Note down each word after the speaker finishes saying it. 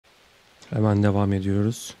Hemen devam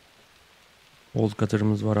ediyoruz. Old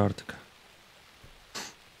Cutter'ımız var artık.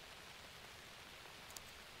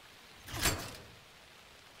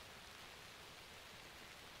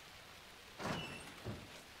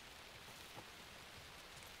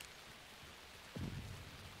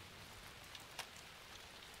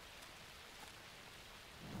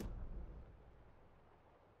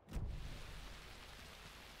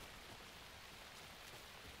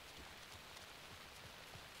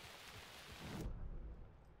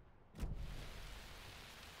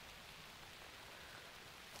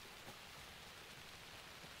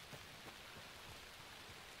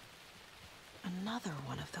 Another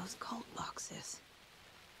one of those cult boxes.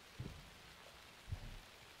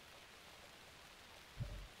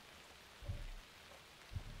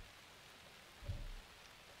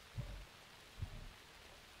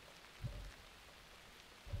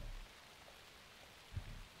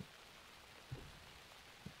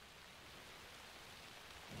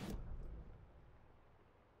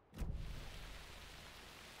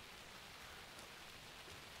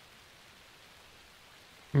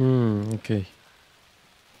 Okey.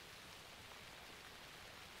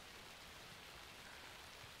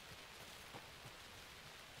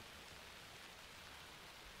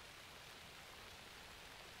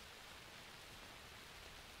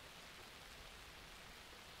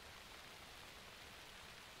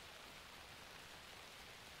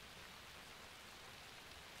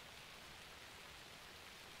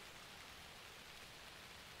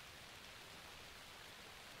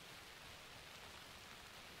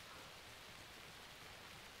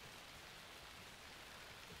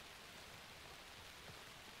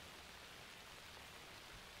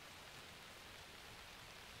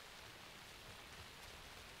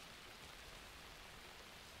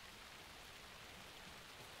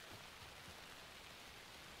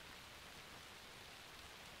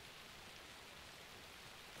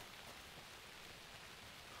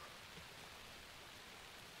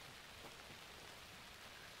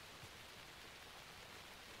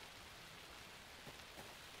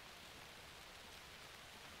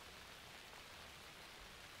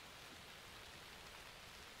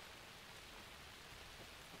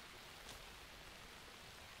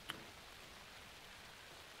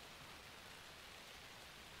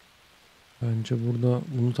 Bence burada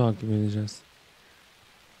bunu takip edeceğiz.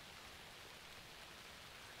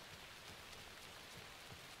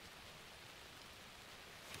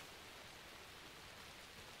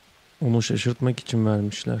 Onu şaşırtmak için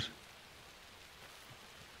vermişler.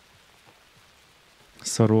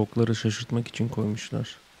 Sarı okları şaşırtmak için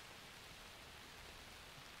koymuşlar.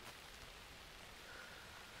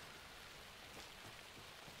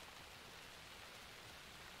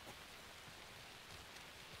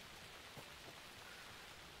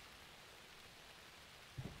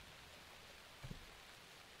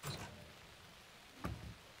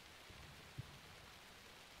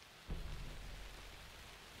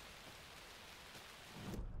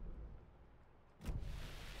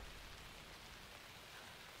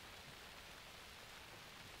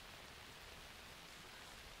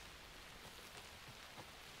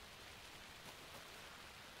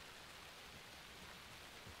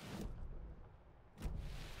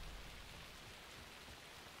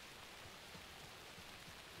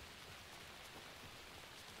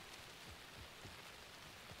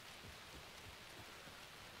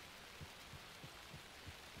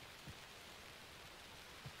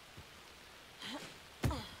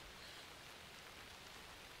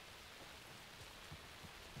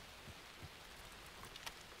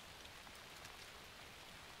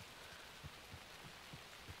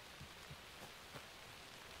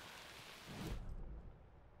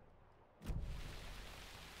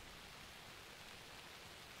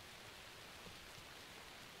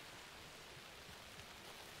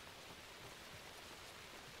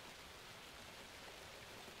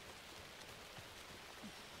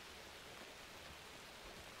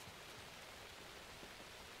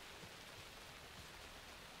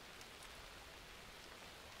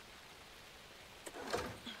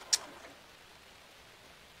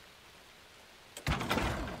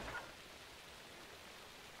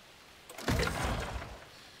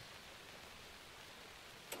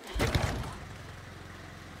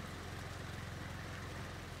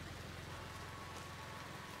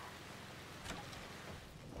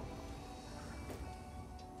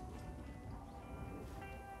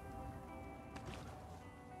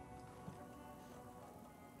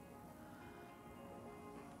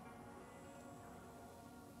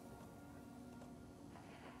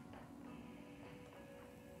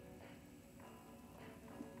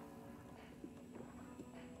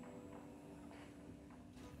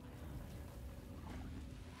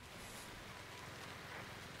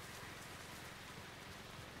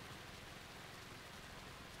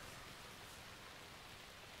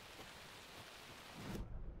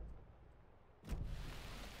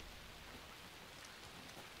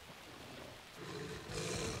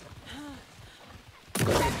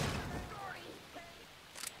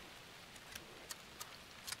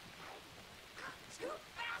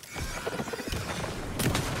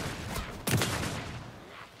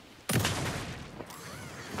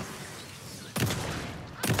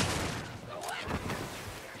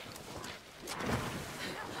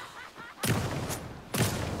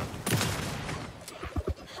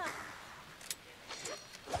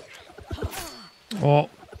 O.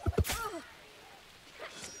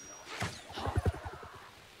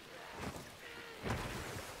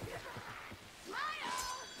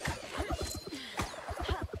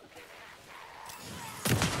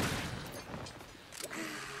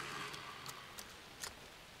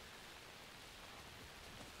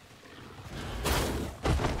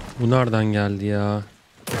 Bu nereden geldi ya?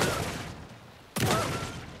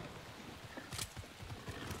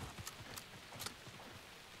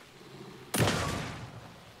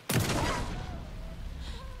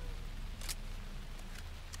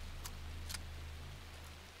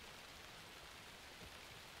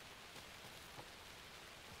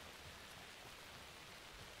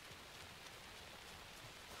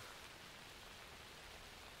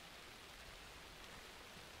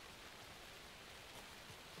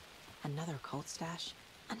 Another cult stash,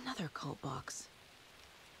 another cult box.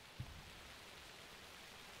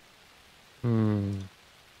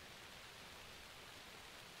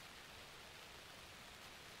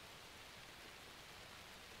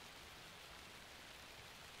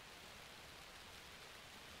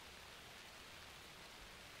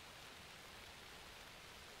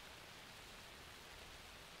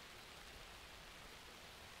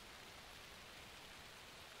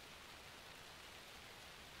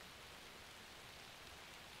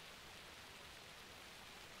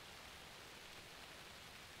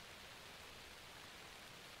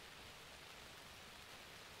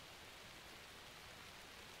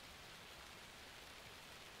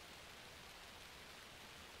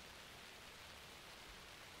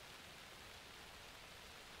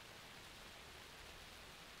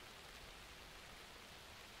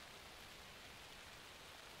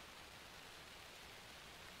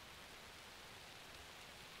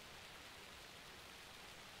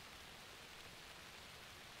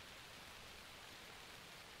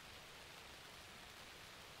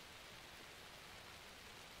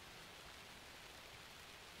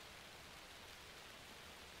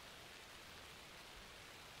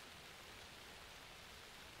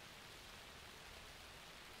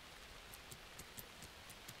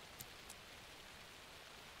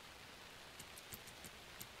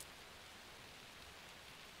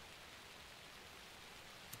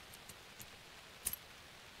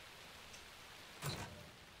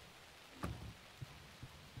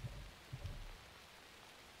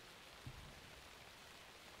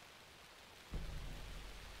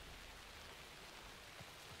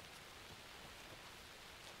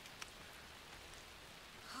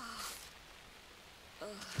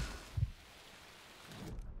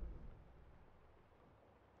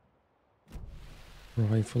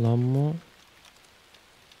 Rifle ammo.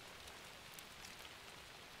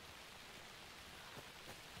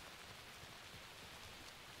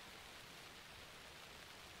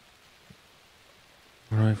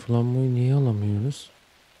 Rifle ammoyu niye alamıyoruz?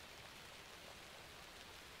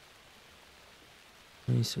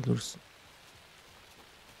 Neyse dursun.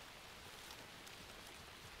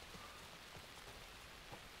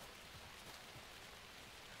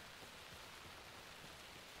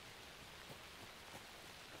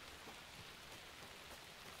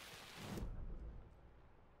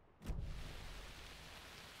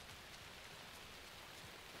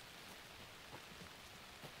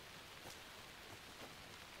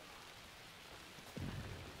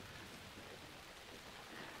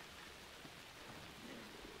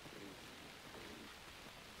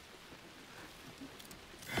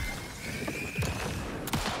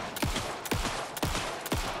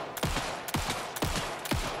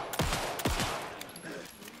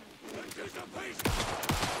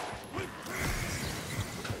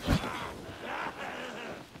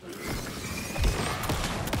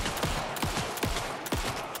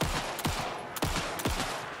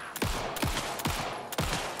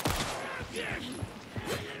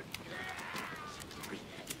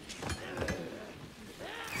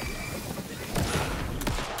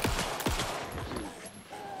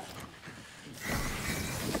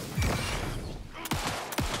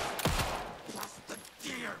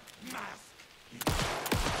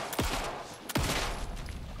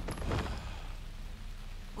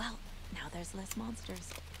 There's less monsters.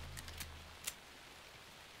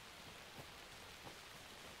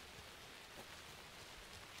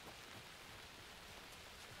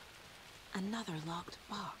 Another locked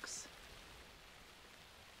box.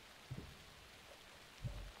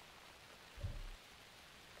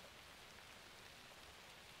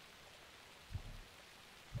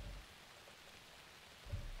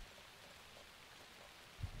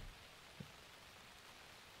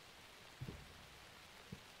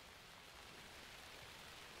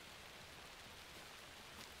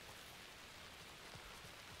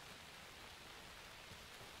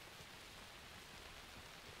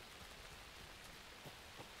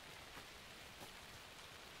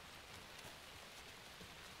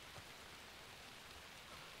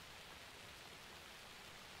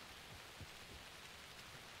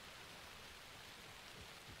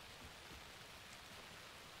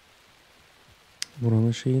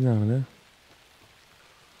 Buranın şeyi nerede?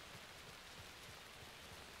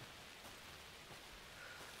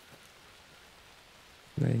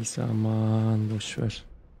 Neyse aman boşver.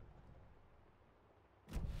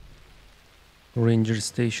 Ranger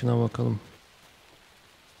Station'a bakalım.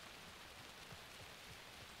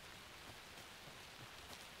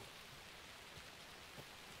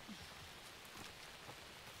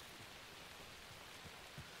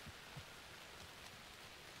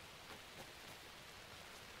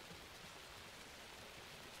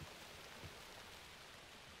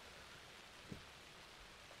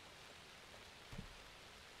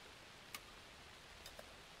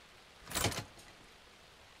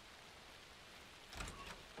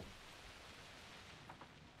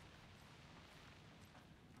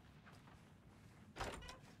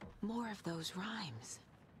 More of those rhymes.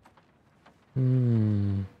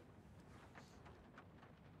 Hmm.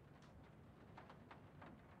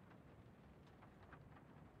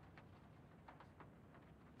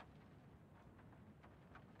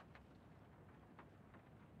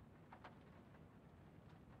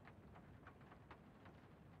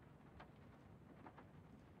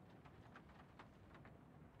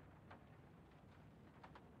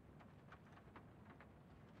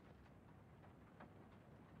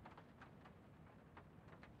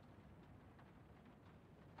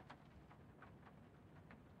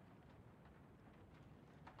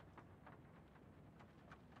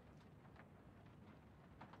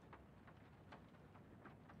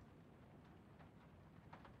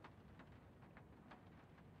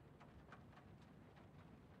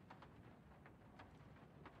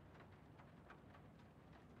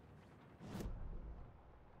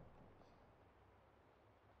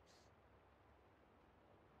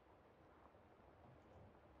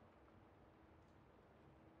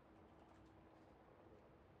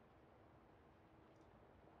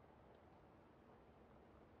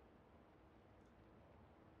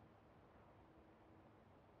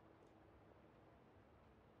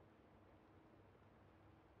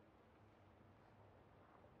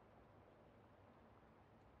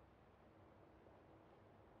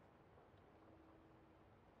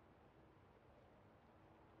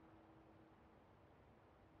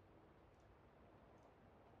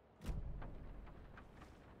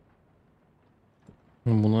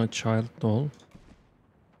 Buna child doll.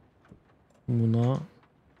 Buna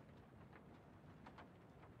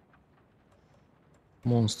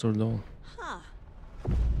monster doll. Huh.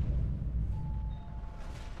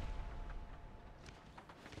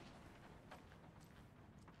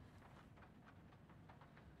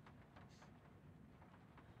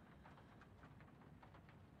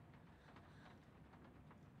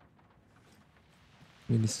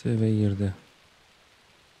 Birisi eve girdi.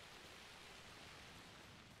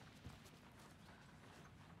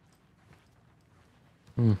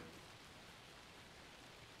 Hı.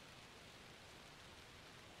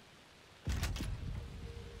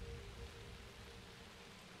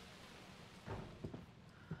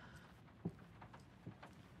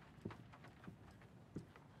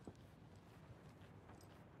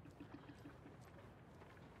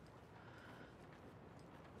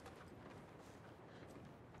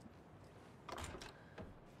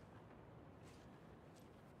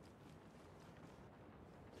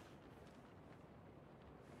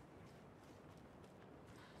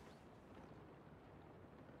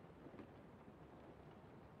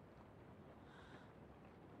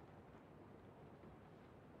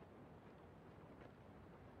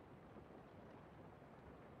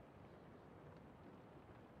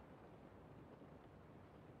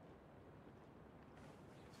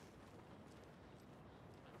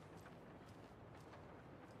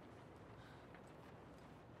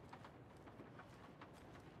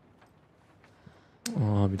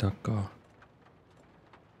 Aa bir dakika.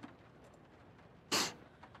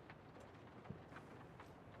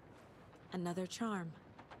 Another charm.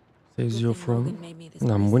 Saves Good you thing from... Logan made me this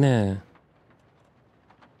Lan bu bracelet. ne?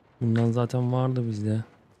 Bundan zaten vardı bizde.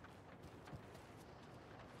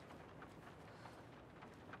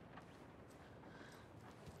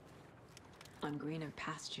 On greener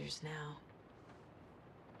pastures now.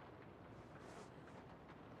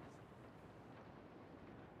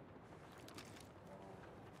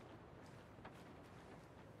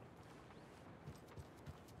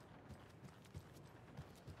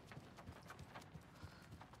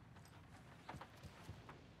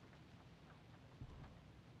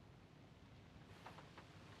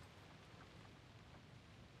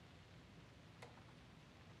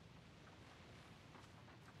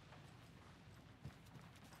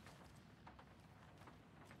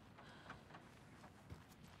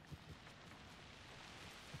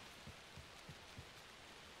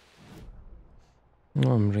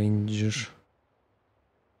 Tamam, Ranger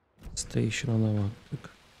Station'a da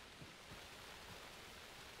baktık.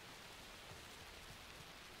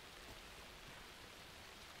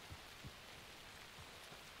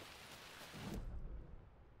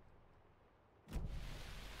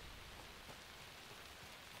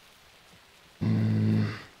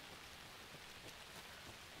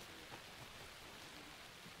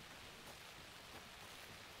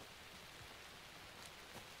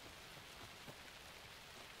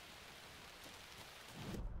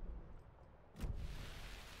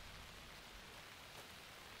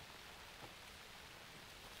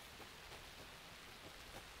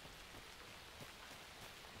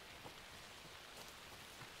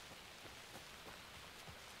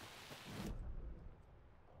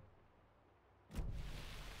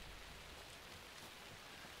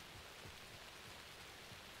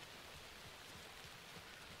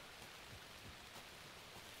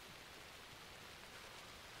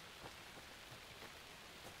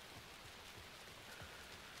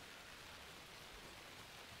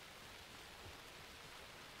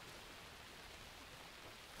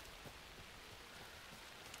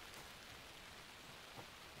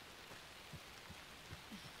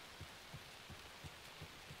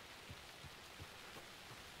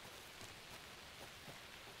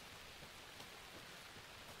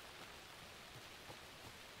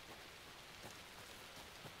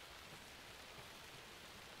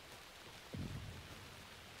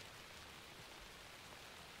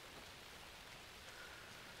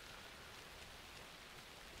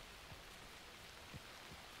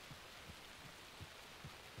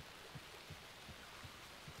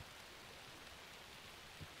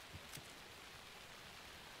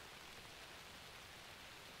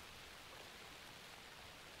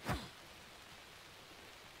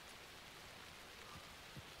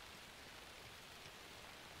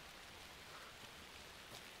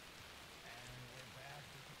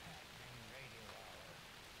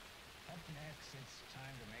 It's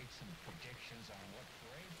time to make some predictions on what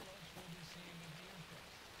parade floats we'll be seeing at the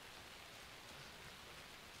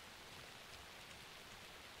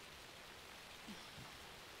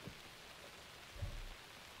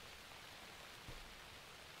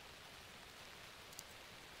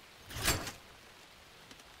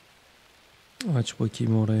Empress. Aç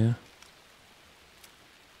bakayım oraya.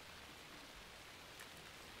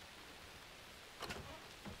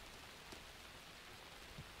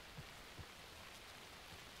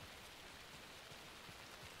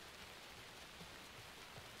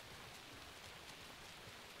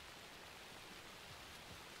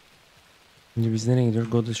 Şimdi biz nereye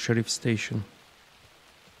gidiyoruz? Go to Sheriff Station.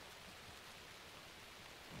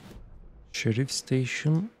 Sheriff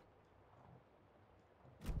Station.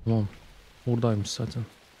 Tamam. Buradaymış zaten.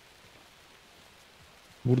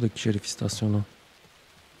 Buradaki şerif istasyonu.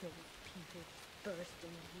 Those people burst in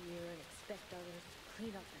here and expect others to clean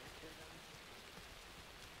up after them.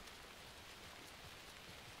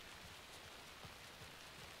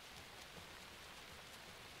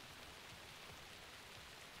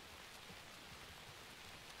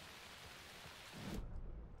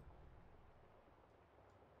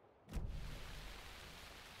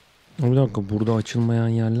 Bir dakika, burada açılmayan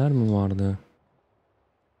yerler mi vardı?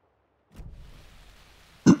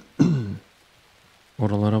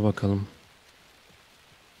 Oralara bakalım.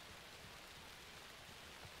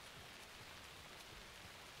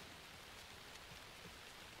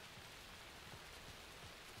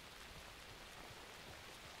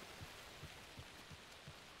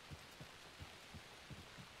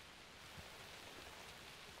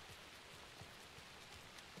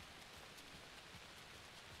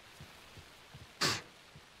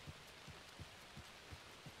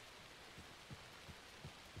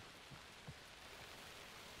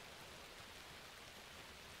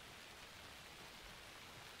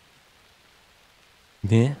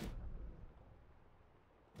 Ne?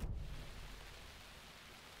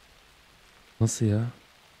 Nasıl ya?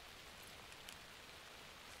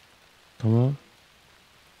 Tamam.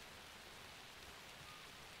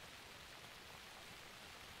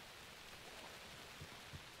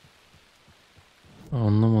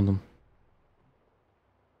 Anlamadım.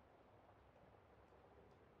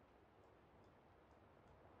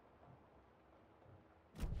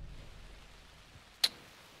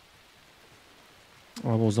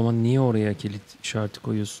 Abi o zaman niye oraya kilit işareti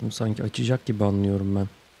koyuyorsun? Sanki açacak gibi anlıyorum ben.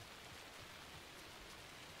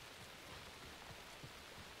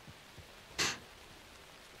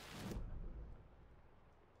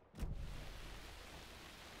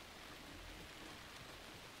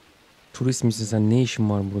 Turist misin sen? Ne işin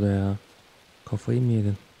var burada ya? Kafayı mı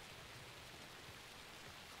yedin?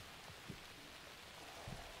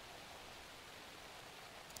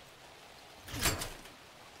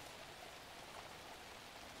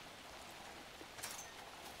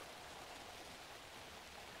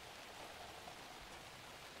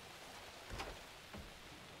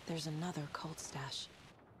 There's another cult stash.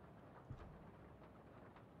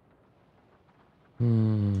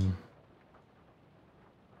 Hmm.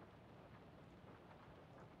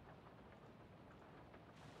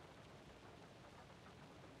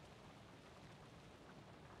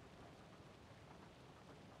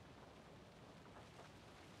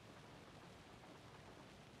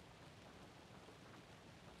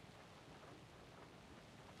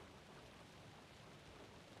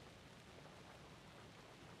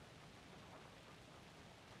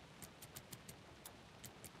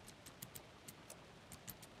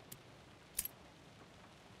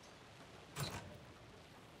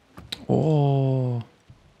 Oo.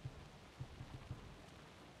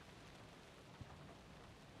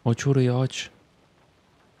 Aç orayı aç.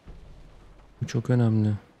 Bu çok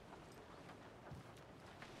önemli.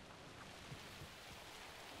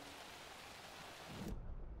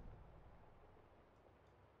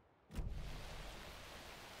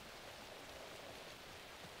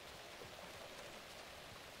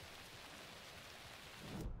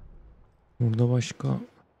 Burada başka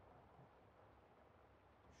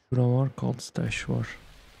şura var, cult stash var.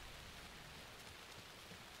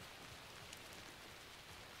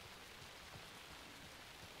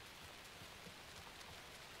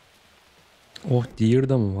 Oh, deer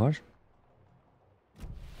da mı var?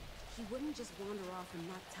 He wouldn't just wander off and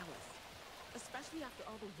not tell us, especially after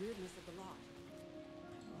all the weirdness of the law.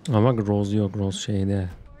 Ama bak Rose yok, Rose şeyde.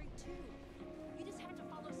 Story too. You just had to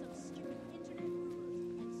follow some stupid internet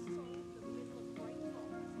rumors and solve the riddle of Brightfall.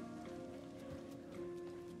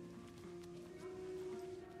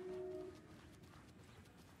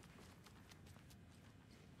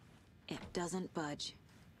 It doesn't budge.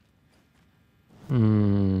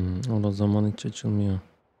 O da zaman hiç açılmıyor.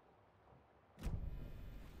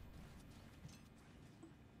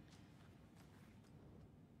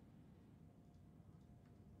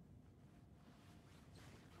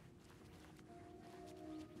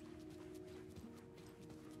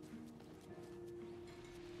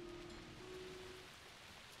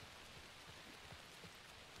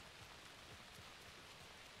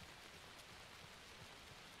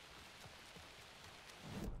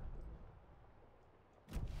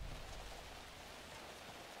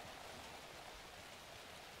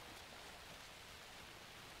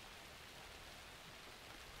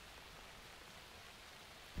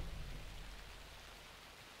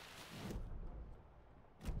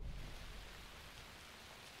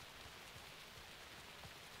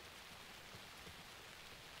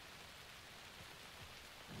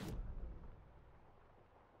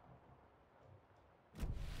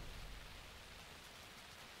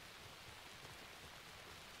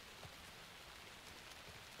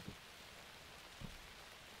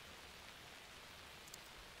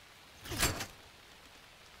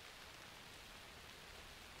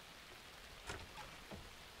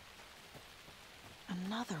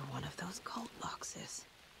 Another one of those cult boxes.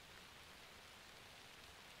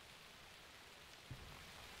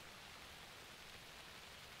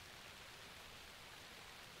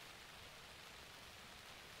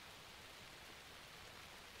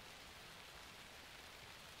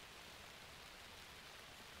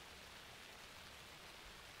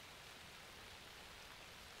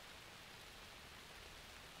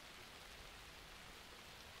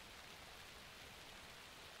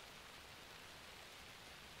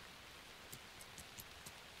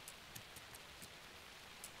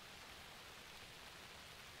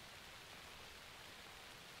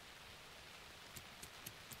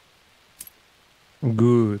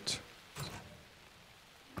 Good.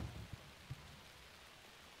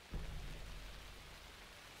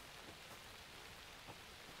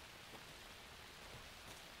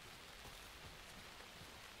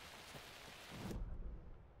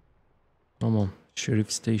 Tamam.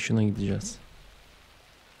 Sheriff Station'a gideceğiz.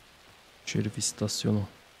 Sheriff istasyonu.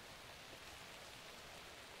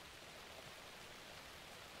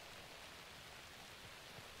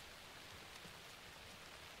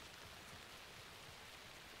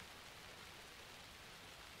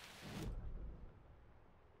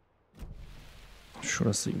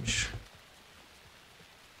 Şurasıymış.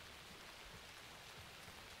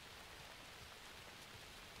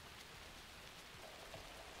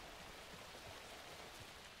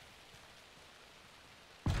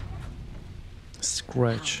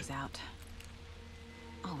 Scratch. Power's out.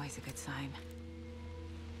 Always a good sign.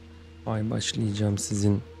 Ay başlayacağım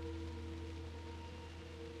sizin.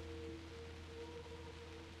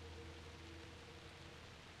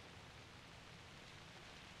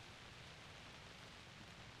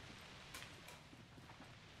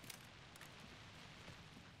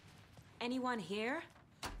 Anyone here?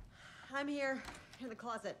 I'm here. in the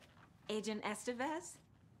closet. Agent Estevez?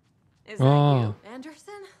 Is Aa, that you?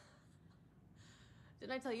 Anderson?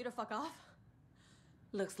 Didn't I tell you to fuck off?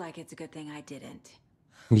 Looks like it's a good thing I didn't.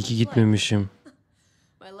 iyi ki gitmemişim.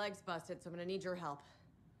 My leg's busted, so I'm gonna need your help.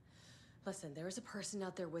 Listen, there is a person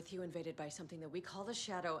out there with you invaded by something that we call the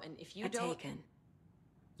Shadow, and if you don't... Taken.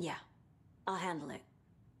 Yeah, I'll handle it.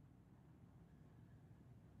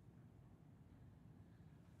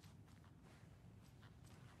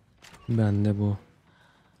 Ben de bu.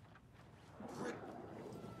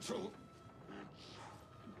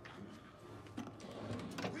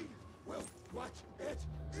 We will watch it.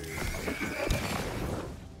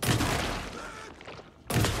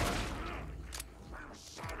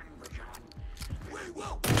 We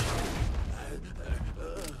will.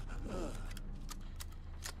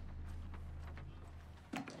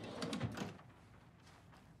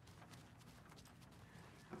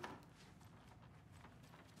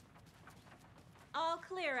 All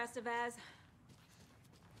clear, Estevez.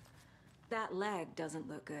 That leg doesn't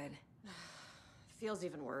look good. Feels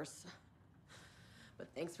even worse. But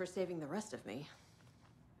thanks for saving the rest of me.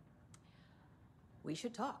 We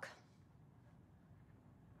should talk.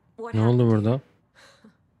 What Ne happened? oldu burada?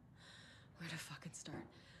 Where to fucking start?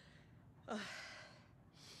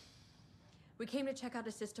 We came to check out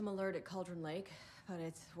a system alert at Cauldron Lake, but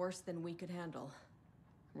it's worse than we could handle.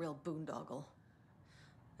 Real boondoggle.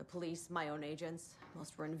 The police, my own agents,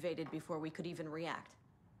 most were invaded before we could even react.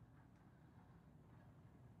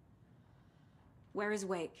 Where is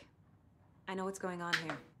Wake? I know what's going on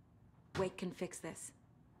here. Wake can fix this.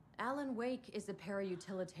 Alan Wake is a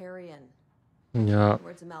para-utilitarian. Ya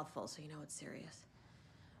Word's a mouthful, so you know it's serious.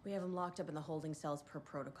 We have him locked up in the holding cells per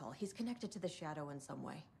protocol. He's connected to the Shadow in some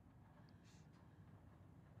way.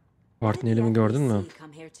 What did the partnerimi gördün mü? FBC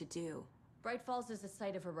come here to do? Bright Falls is the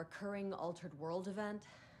site of a recurring altered world event.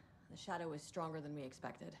 The Shadow is stronger than we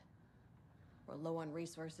expected. We're low on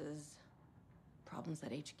resources, problems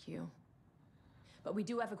at HQ. But we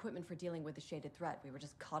do have equipment for dealing with the shaded threat. We were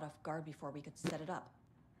just caught off guard before we could set it up.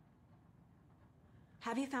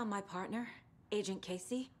 Have you found my partner, Agent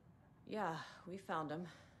Casey? Yeah, we found him.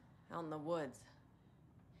 Out in the woods.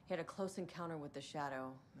 He had a close encounter with the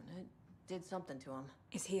Shadow, and it did something to him.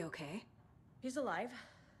 Is he okay? He's alive.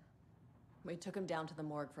 We took him down to the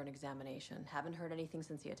morgue for an examination. Haven't heard anything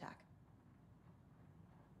since the attack.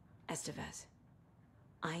 Estevez,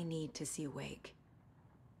 I need to see Wake.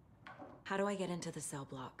 How do I get into the cell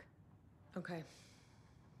block? Okay.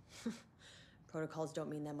 Protocols don't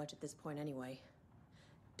mean that much at this point anyway.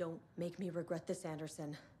 Don't make me regret this,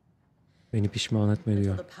 Anderson. Beni pişman etme Until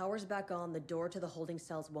diyor. the power's back on, the door to the holding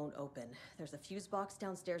cells won't open. There's a fuse box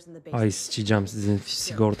downstairs in the Ay basement. sıçacağım sizin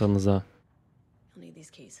sigortanıza. You'll need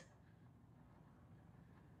these keys.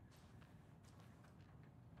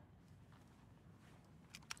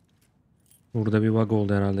 Burada bir bug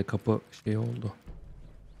oldu herhalde. Kapı şey oldu.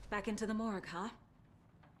 Back into the morgue, huh?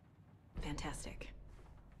 Fantastic.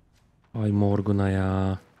 Ay morguna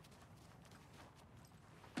ya.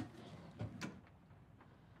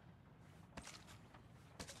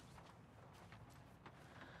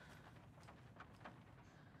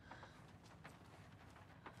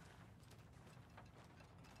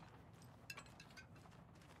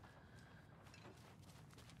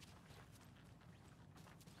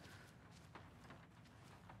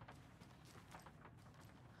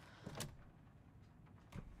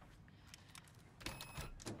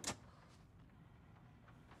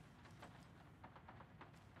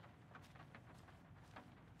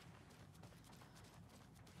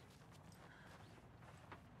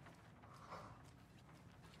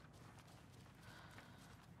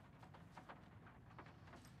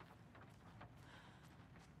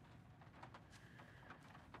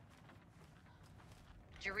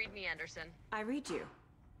 Did you read me, Anderson? I read you.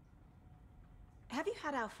 Have you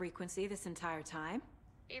had our frequency this entire time?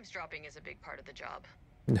 Eavesdropping is a big part of the job.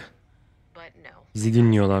 But no. Bizi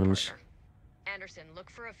dinliyorlarmış. Anderson, look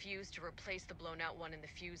for a fuse to replace the blown out one in the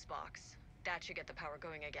fuse box. That should get the power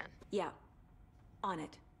going again. Yeah. On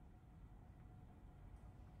it.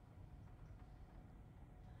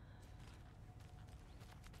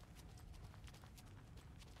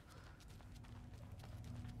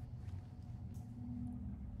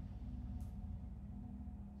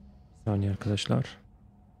 Bir saniye arkadaşlar.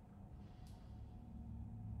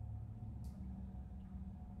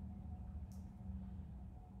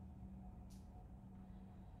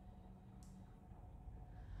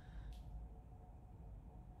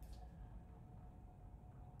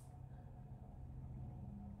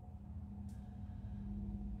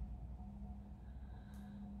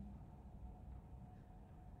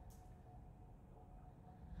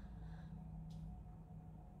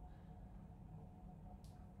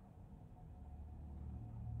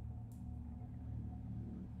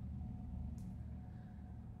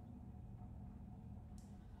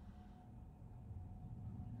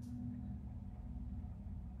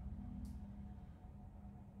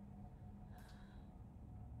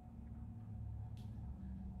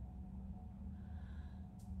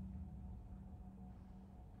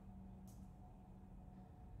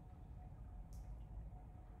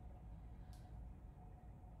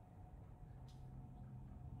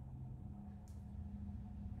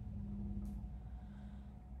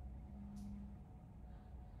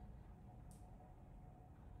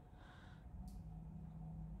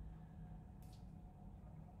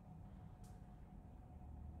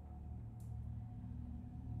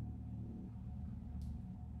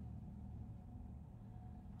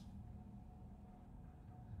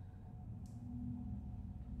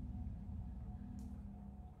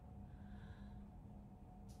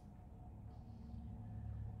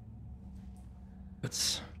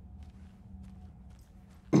 Evet.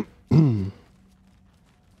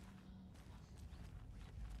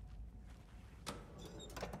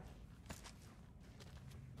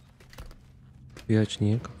 Bir aç,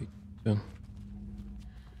 niye kapıyı kilitliyorsun?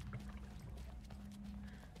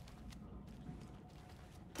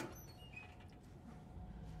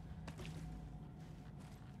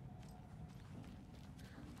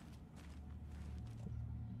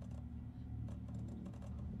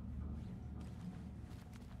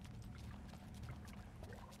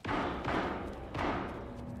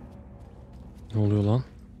 Ne oluyor lan?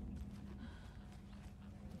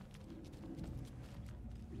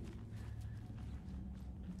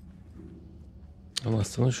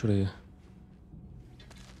 Anlatsana şurayı.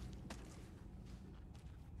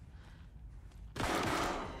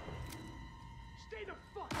 Stay the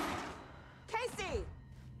fuck! Casey!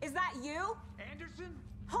 Is that you? Anderson?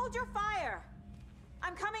 Hold your fire!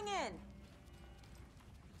 I'm coming in.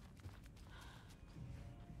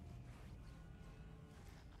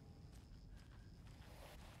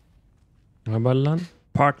 Ne haber lan?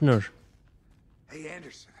 Partner. Hey,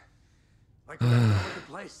 Anderson. Like the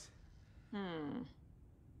place.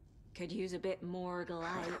 Could use a bit more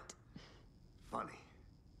light. Funny.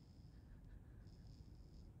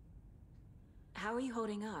 How are you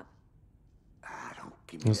holding up? Don't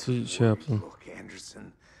give me Nasıl that şey worried yaptın? look,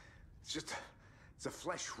 Anderson. It's a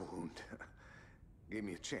flesh wound. Gave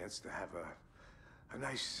me a chance to have a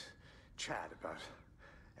nice chat about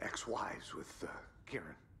ex-wives with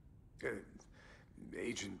Kieran.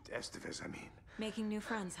 Agent Estevez, I mean. Making new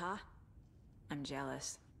friends, huh? I'm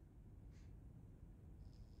jealous.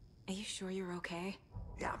 Are you sure you're okay?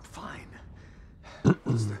 Yeah, I'm fine.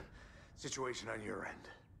 What's the situation on your end?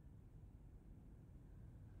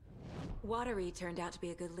 Watery turned out to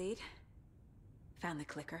be a good lead. Found the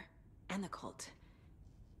clicker and the cult.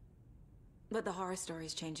 But the horror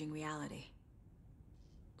story's changing reality.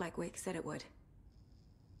 Like Wake said it would.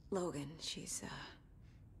 Logan, she's,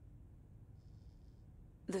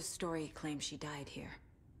 the story claims she died here.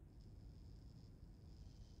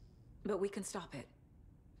 But we can stop it.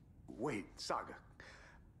 Wait, Saga.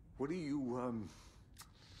 What do you,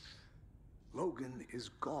 Logan is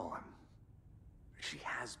gone. She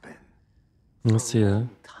has been. Nasıl For a ya? long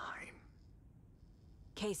time.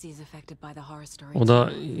 Casey's affected by the horror story. O da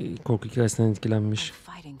too. korku hikayesinden I'm etkilenmiş.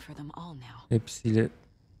 fighting for them all now. Hepsiyle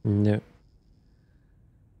ne?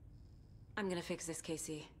 I'm gonna fix this,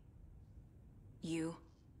 Casey. You,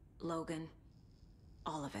 Logan,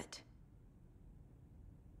 all of it.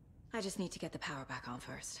 I just need to get the power back on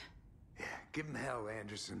first. Yeah, give him hell,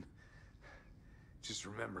 Anderson. Just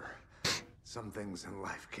remember, some things in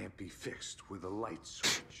life can't be fixed with a light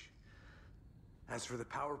switch. As for the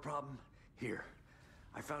power problem, here.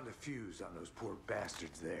 I found a fuse on those poor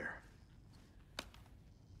bastards there.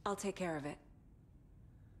 I'll take care of it.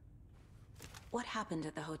 What happened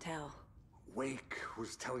at the hotel? Wake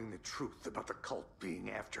was telling the truth about the cult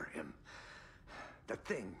being after him. That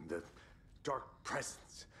thing, the dark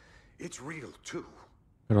presence, it's real too.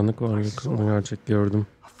 Karanlık varlık, onu gerçek gördüm.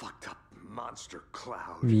 A fucked up monster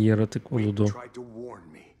cloud. Bir yaratık Wake uludu. tried to warn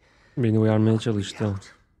me. Beni uyarmaya Knock me çalıştı.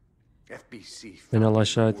 out. FBC Beni found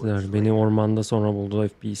alaşağı the woods ettiler. Beni later. ormanda sonra buldu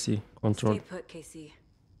FBC. Kontrol. Stay put, Casey.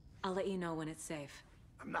 I'll let you know when it's safe.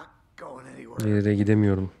 I'm not going Bir anywhere. yere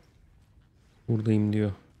gidemiyorum. Buradayım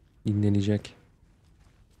diyor. Dinlenecek.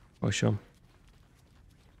 Paşam.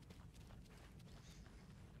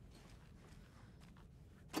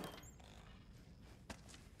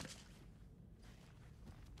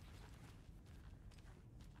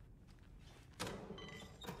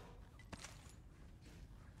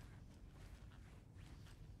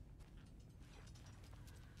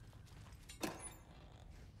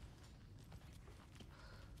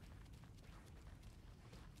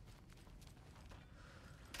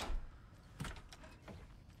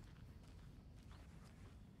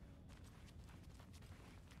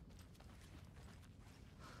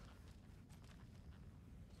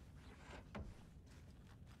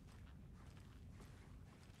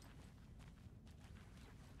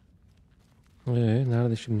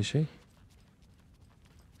 Nerede şimdi şey?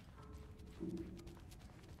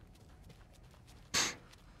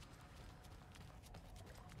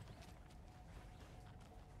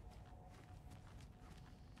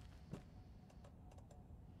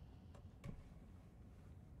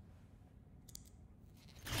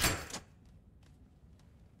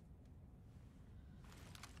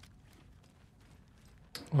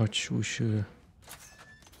 Aç şu ışığı.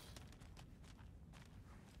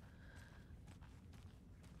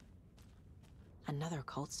 Another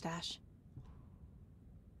cult stash?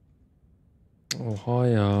 Oha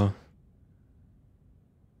ya.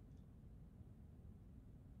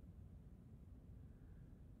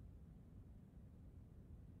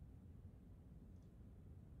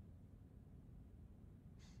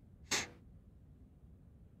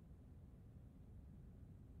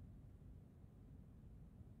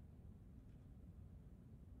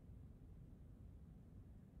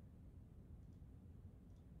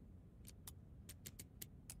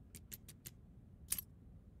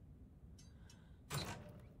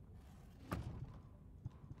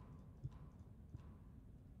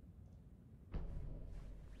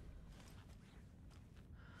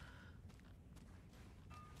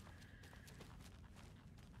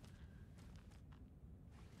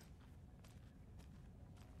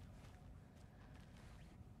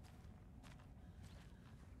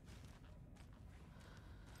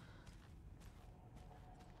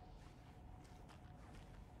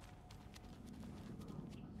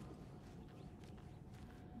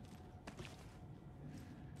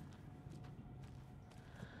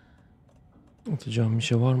 Atacağım bir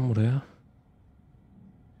şey var mı buraya?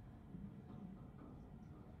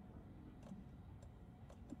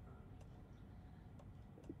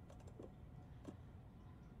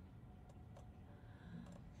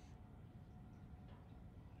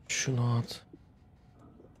 Şunu at.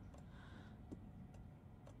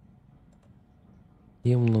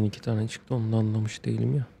 Niye bundan 2 tane çıktı onu da anlamış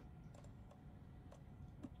değilim ya.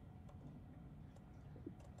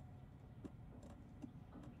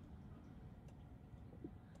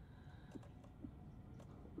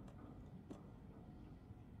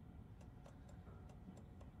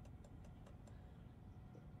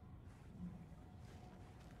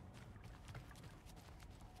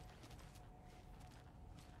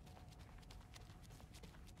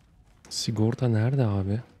 Sigorta nerede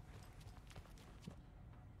abi?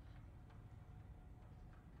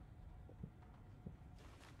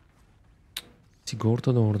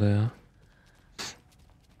 Sigorta da orada ya.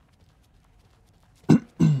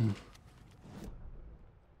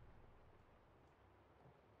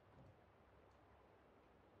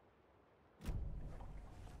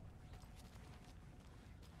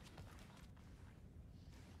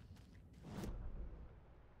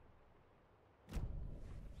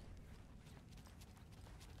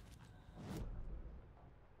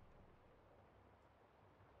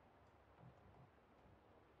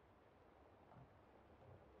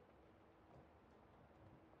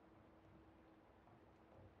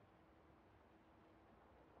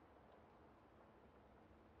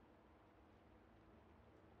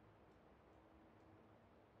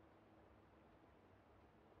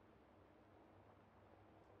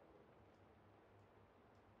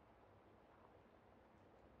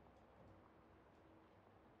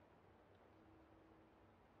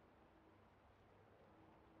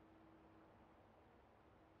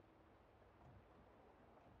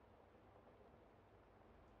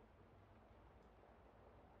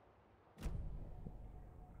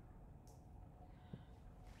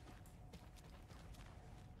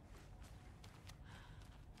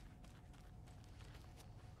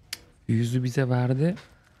 Yüzü bize verdi.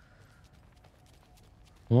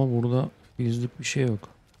 Ama burada yüzlük bir şey yok.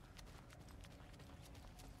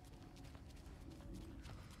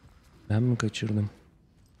 Ben mi kaçırdım?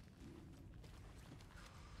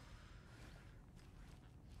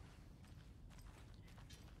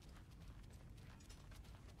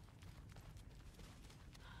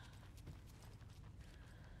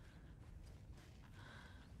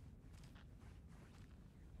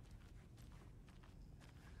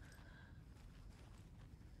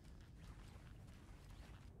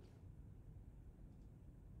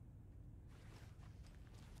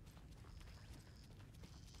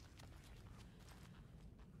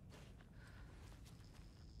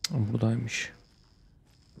 Buradaymış.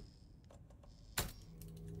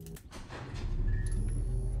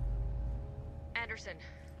 Anderson,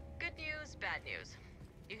 good news, bad news.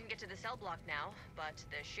 You can get to the cell block now, but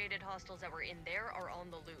the shaded hostiles that were in there are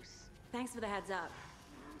on the loose. Thanks for the heads up.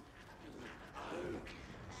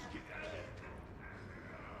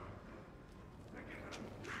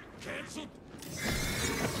 Cancelled.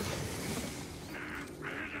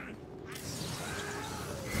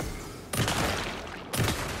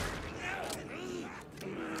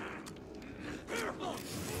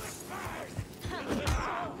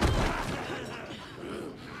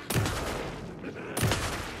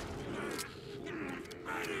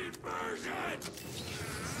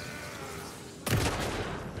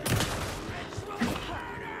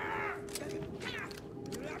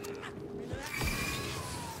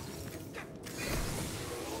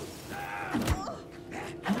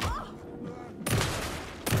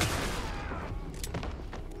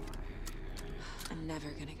 I'm never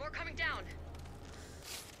gonna... More coming down.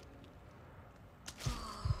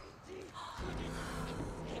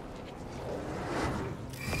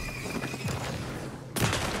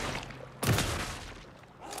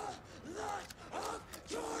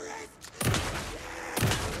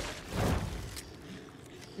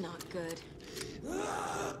 Not good.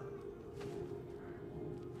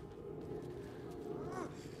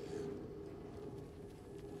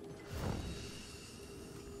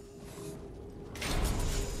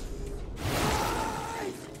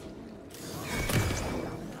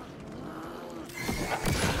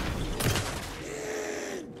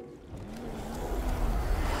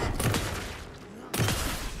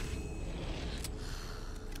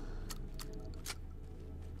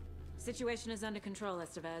 Situation is under control,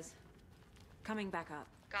 Estevez. Coming back up.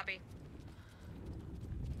 Copy.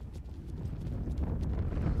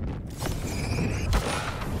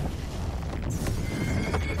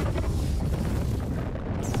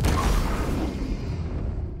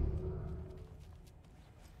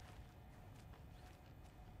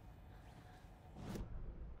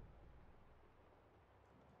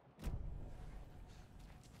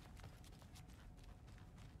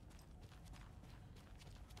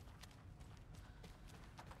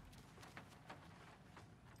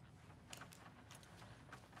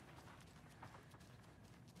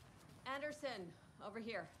 Anderson, over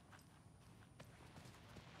here.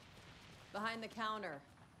 Behind the counter.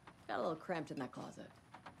 Got a little cramped in that closet.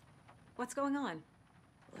 What's going on?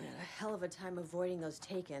 We had a hell of a time avoiding those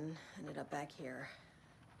taken. Ended up back here.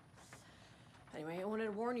 Anyway, I wanted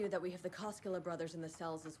to warn you that we have the Koskela brothers in the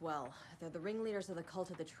cells as well. They're the ringleaders of the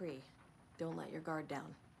cult of the tree. Don't let your guard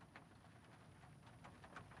down.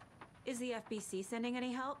 Is the FBC sending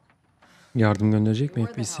any help? Yardım gönderecek mi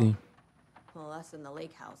We're the FBC? help. Well, us in the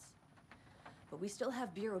lake house. But we still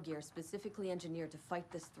have bureau gear specifically engineered to fight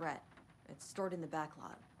this threat. It's stored in the back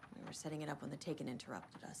lot. We were setting it up when the Taken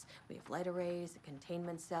interrupted us. We have light arrays, a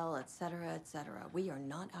containment cell, etc., etc. We are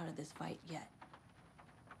not out of this fight yet.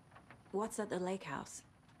 What's at the lake house?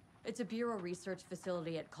 It's a bureau research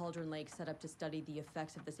facility at Cauldron Lake set up to study the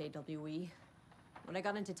effects of this AWE. When I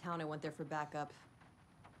got into town, I went there for backup.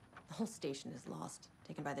 The whole station is lost,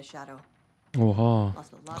 taken by the shadow. Oha.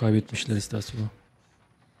 Lost a lot of Kaybetmişler agents. istasyonu.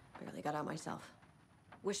 Barely got out myself.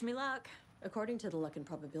 Wish me luck. According to the luck and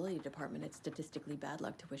probability department, it's statistically bad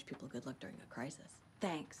luck to wish people good luck during a crisis.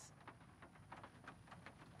 Thanks.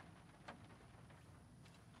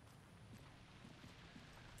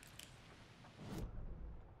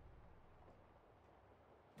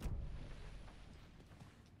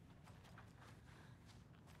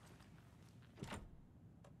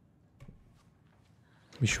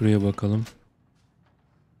 Bir şuraya bakalım.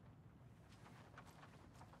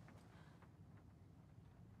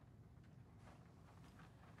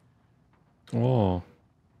 Oo.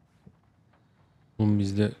 Oğlum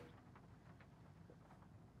bizde.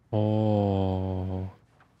 Oo.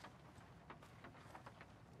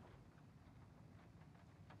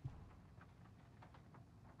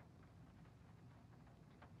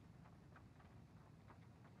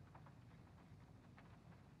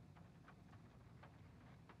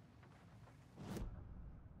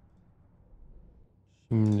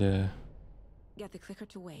 Şimdi Get the clicker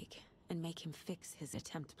to wake and make him fix his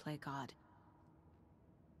attempt to play God.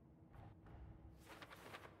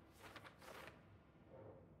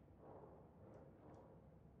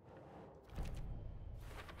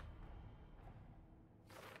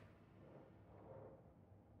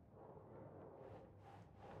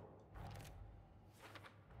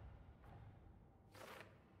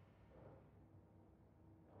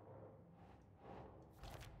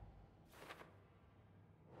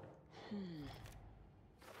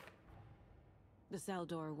 The cell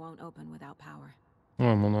door won't open without power.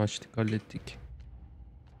 tamam, onu açtık, hallettik.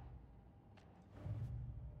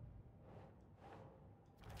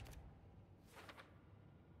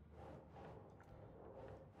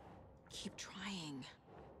 Keep trying.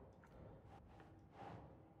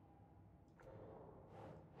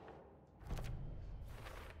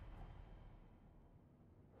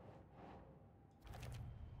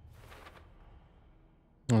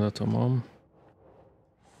 O da tamam.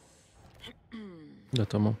 O da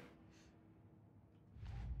tamam.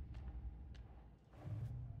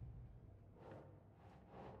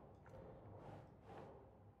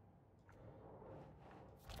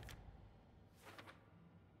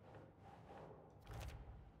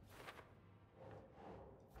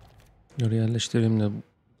 Oraya yerleştirelim de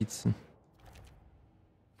gitsin.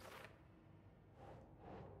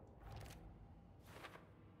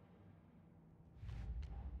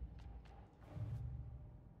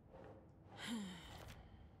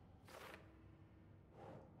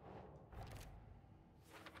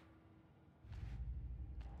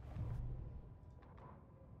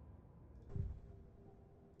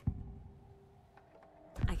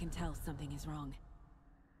 I can tell something is wrong.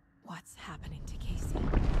 What's happening to Casey?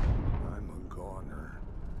 I'm a goner.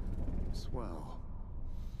 Swell.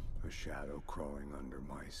 A shadow crawling under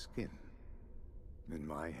my skin. In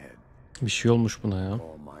my head. Bir şey olmuş buna ya.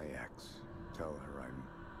 Call my ex. Tell her I'm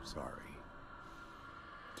sorry.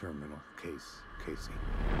 Terminal case, Casey.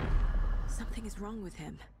 Something is wrong with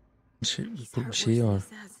him. He's He's bir hurt worse şeyi than he var.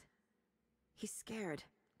 says. He's scared.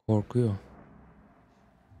 Korkuyor.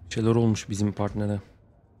 Bir şeyler olmuş bizim partnere.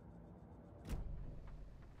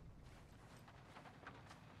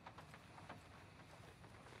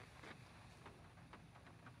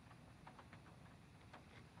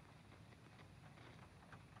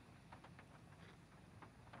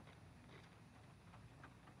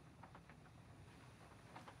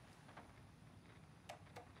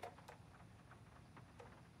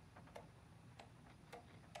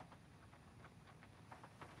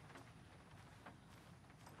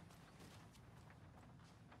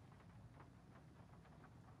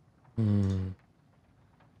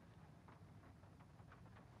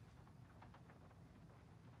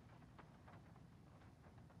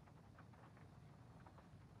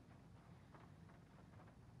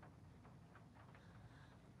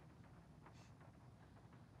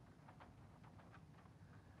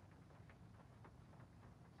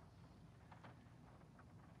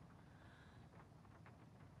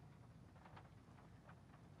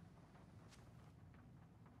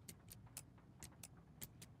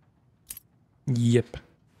 Yep.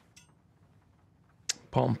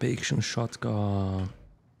 Pump action shotgun.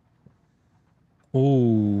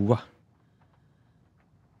 Oo.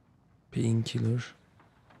 Painkiller.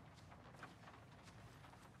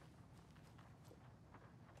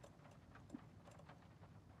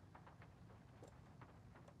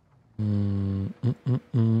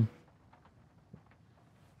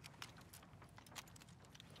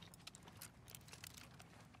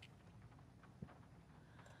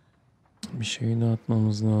 Bir şey de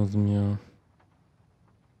atmamız lazım ya.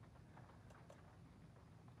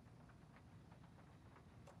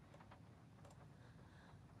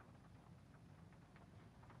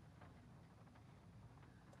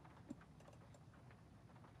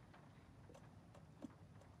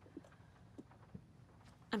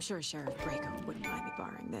 I'm sure Sheriff Breaker wouldn't mind me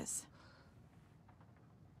borrowing this.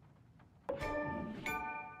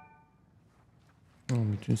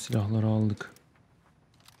 Bütün silahları aldık.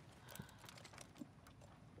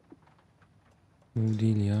 Bu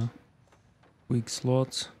değil ya. Quick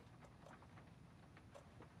slot.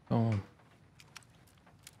 Tamam.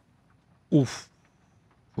 Uf.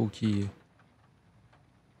 Çok iyi.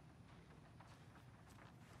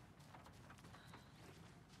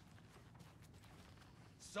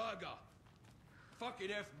 Saga!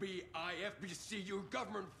 Fucking FBI, FBC, your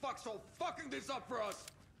government fucks all fucking this up for us!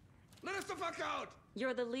 Let us the fuck out!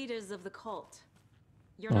 You're the leaders of the cult.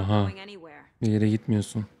 You're not Aha. going anywhere. Bir yere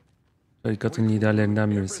gitmiyorsun. Tarikatın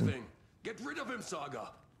liderlerinden birisin. Everything. Get rid of him,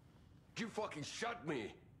 Saga! You fucking shot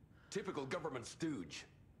me! Typical government stooge.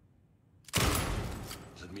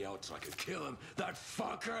 Let me out so I can kill him, that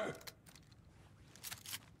fucker!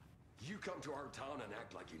 You come to our town and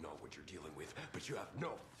act like you know what you're dealing with, but you have no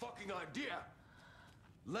fucking idea!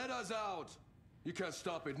 Let us out! You can't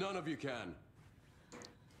stop it, none of you can.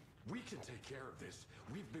 We can take care of this.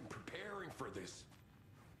 We've been preparing for this.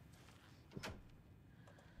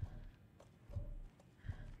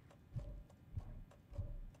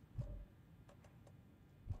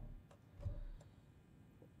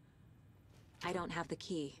 I don't have the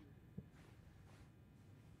key.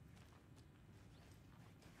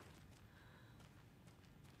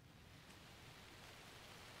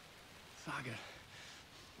 Saga,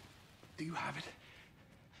 do you have it?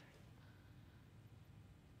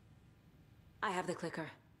 I have the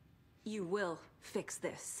clicker. You will fix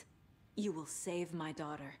this. You will save my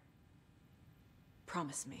daughter.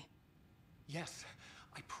 Promise me. Yes,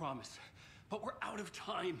 I promise. But we're out of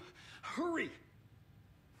time. Hurry!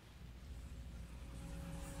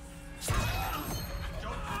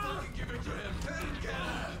 Don't fucking give it to him!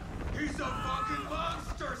 He's a fucking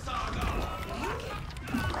monster, Saga!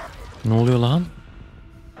 Ne oluyor lan?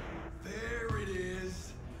 There it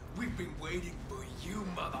is. We've been waiting for you,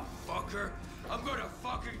 motherfucker. I'm gonna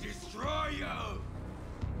fucking destroy you!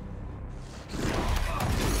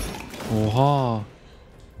 Oha.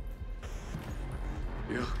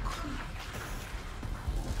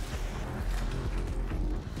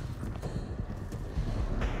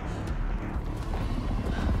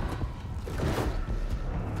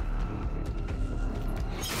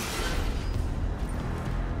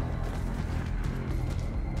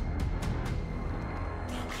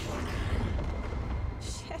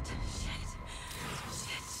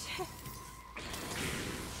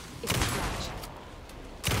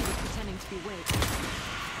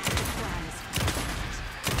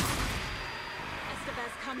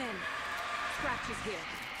 Scratch is here.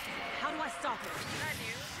 How do I stop it? Bad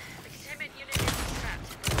news. The containment unit is trapped.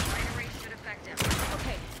 Light array should affect him.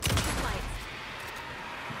 Okay, lights.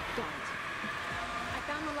 Got it. I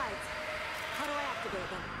found the lights. How do I activate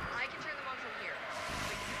them? I can turn them on from here.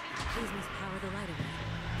 But you need to... Please must power the light array.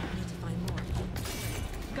 I need to find more.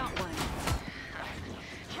 Got one.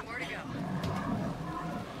 More to go.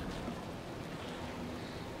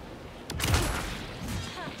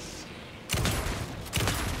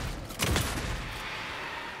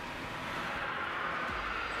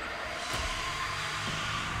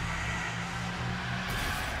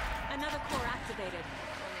 Another core activated.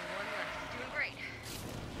 Only one left. Doing great.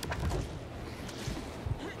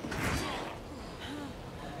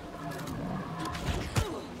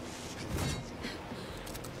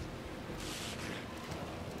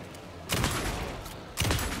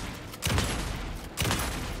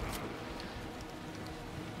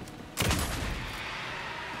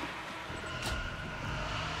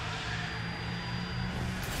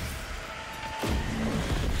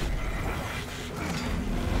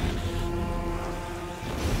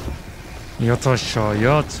 Yat aşağı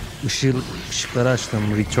yat. Işıkları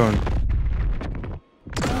açtım. Return.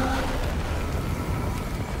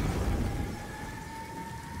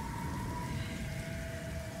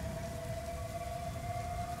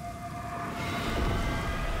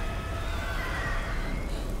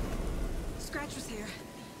 Scratch was here.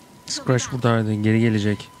 Scratch buradaydı. Geri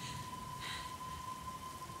gelecek.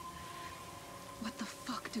 What the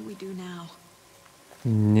fuck do we do now?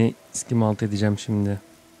 Ne istim alt edeceğim şimdi.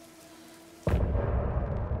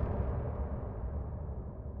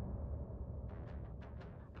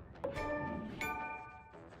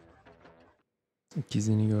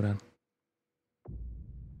 İkizini gören.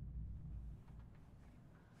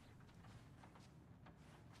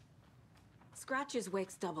 Scratch is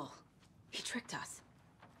Wake's double. He tricked us.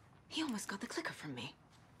 He almost got the clicker from me.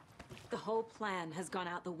 The whole plan has gone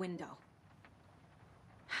out the window.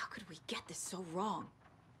 How could we get this so wrong?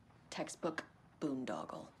 Textbook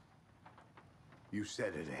boondoggle. You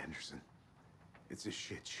said it, Anderson. It's a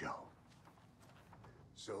shit show.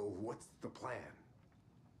 So what's the plan?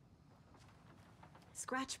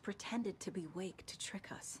 Scratch pretended to be Wake to trick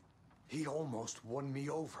us. He almost won me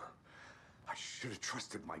over. I should have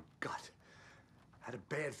trusted my gut. Had a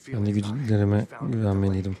bad Ben de feeling about him. güdülerime Found it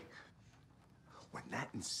güvenmeliydim. delayed. When that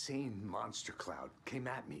insane monster cloud came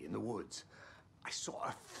at me in the woods, I saw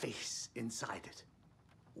a face inside it.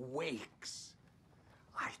 Wake's.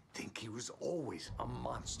 I think he was always a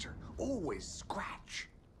monster. Always Scratch.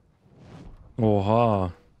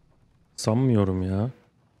 Oha. Sanmıyorum ya.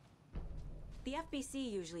 The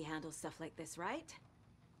FBC usually handles stuff like this, right?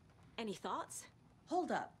 Any thoughts?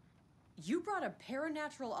 Hold up. You brought a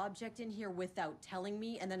paranatural object in here without telling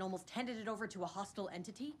me and then almost handed it over to a hostile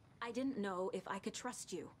entity? I didn't know if I could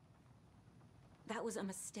trust you. That was a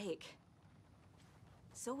mistake.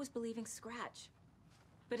 So was believing Scratch.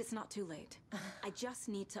 But it's not too late. I just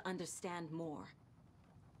need to understand more.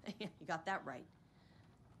 You got that right.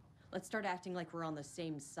 Let's start acting like we're on the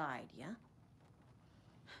same side, yeah?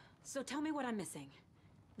 So tell me what I'm missing.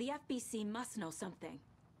 The FBC must know something.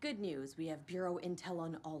 Good news, we have Bureau intel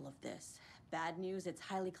on all of this. Bad news, it's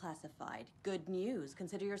highly classified. Good news,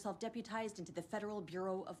 consider yourself deputized into the Federal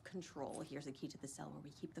Bureau of Control. Here's a key to the cell where we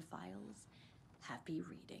keep the files. Happy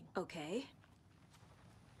reading. Okay.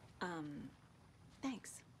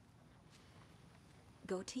 Thanks.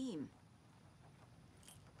 Go team.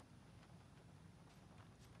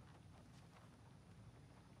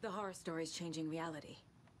 The horror story's changing reality.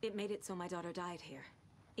 It made it so my daughter died here,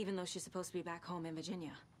 even though she's supposed to be back home in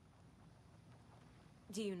Virginia.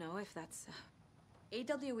 Do you know if that's...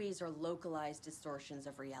 AWEs are localized distortions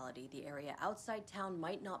of reality. The area outside town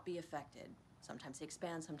might not be affected. Sometimes they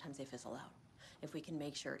expand, sometimes they fizzle out. If we can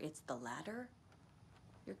make sure it's the latter,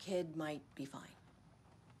 your kid might be fine.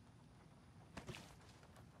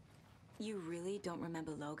 You really don't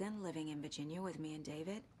remember Logan living in Virginia with me and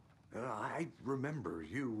David? I remember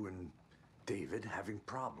you and David having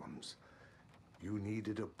problems. You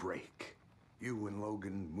needed a break. You and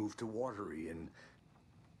Logan moved to Watery and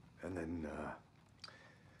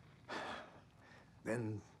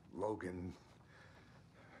then Logan,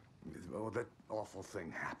 well, that awful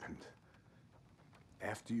thing happened.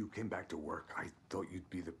 After you came back to work, I thought you'd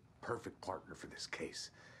be the perfect partner for this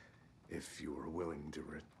case, if you were willing to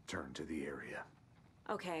return to the area.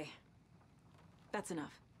 Okay. That's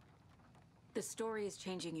enough. The story is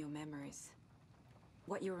changing your memories.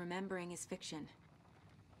 What you're remembering is fiction.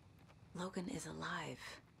 Logan is alive.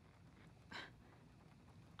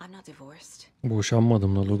 I'm not divorced.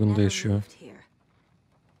 Boşanmadım da Logan da yaşıyor. Moved here.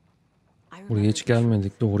 I Buraya hiç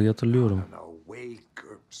gelmedik. Doğru hatırlıyorum. No, Wake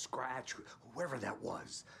or Scratch, whoever that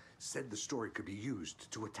was, said the story could be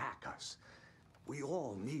used to attack us. We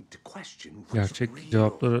all need to question what's Gerçek real.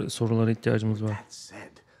 cevaplara, sorulara ihtiyacımız var. That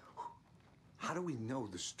said, how do we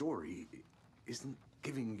know the story isn't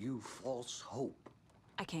giving you false hope?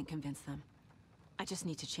 I can't convince them. I just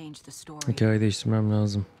need to change the story. Hikayeyi değiştirmem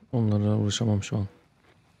lazım. Onlarla uğraşamam şu an.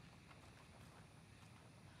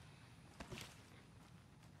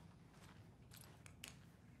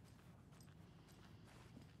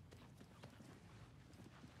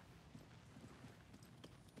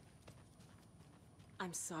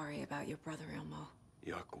 I'm sorry about your brother, Ilmo.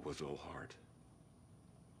 Yaakov was all heart.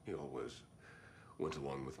 He always went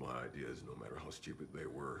along with my ideas, no matter how stupid they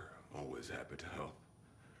were. Always happy to help.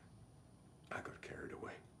 I got carried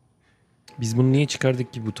away. Biz bunu niye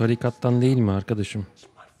çıkardık ki? Bu tarikattan değil mi arkadaşım? It's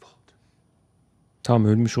my fault. Tam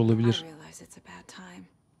ölmüş I olabilir. realize it's a bad time.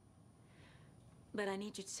 But I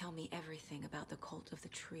need you to tell me everything about the cult of the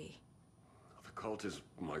tree. The cult is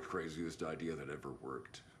my craziest idea that ever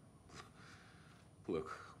worked. Look,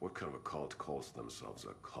 what kind of a cult calls themselves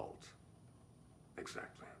a cult?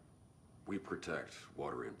 Exactly. We protect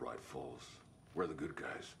Watery and Bright Falls. We're the good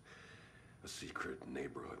guys. A secret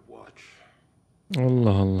neighborhood watch.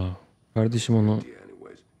 Allah Allah. Kardeşim onu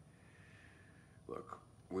Anyways. Look,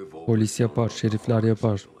 we've polis yapar, şerifler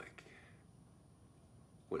yapar.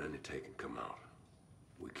 When any Taken come out,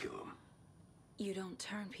 we kill them. You don't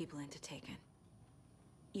turn people into Taken.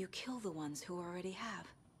 You kill the ones who already have.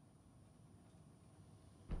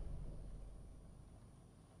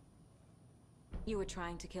 You were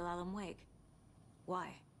trying to kill Alan Wake.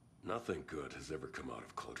 Why? Nothing good has ever come out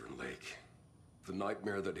of Cauldron Lake. The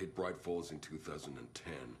nightmare that hit Bright Falls in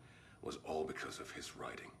 2010 was all because of his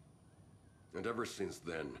writing. And ever since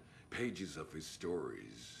then, pages of his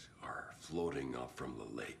stories are floating up from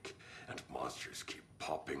the lake, and monsters keep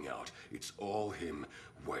popping out. It's all him,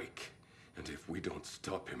 Wake. And if we don't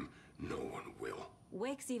stop him, no one will.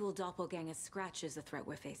 Wake's evil doppelganger Scratch is the threat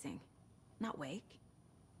we're facing, not Wake.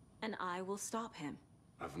 And I will stop him.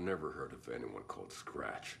 I've never heard of anyone called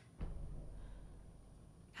Scratch.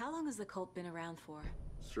 How long has the cult been around for?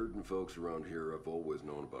 Certain folks around here have always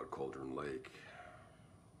known about Cauldron Lake.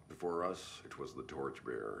 Before us, it was the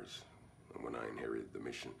Torchbearers. And when I inherited the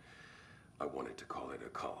mission, I wanted to call it a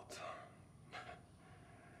cult.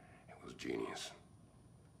 It was genius.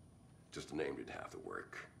 Just a name did half the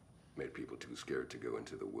work. Made people too scared to go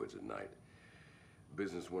into the woods at night.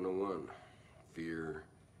 Business 101. Fear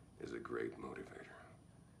is a great motivator.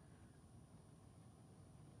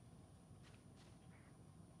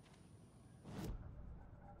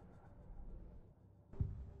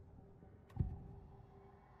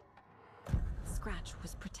 Scratch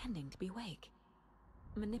was pretending to be Wake.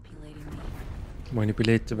 Manipulating me.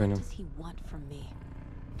 Manipüle etti What beni. does he want from me?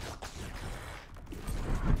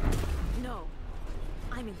 No.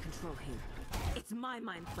 I'm in control here. It's my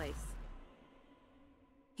mind place.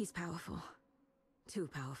 He's powerful. Too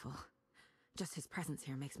powerful. Just his presence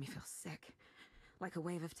here makes me feel sick. Like a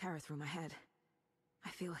wave of terror through my head. I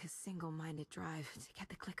feel his single-minded drive to get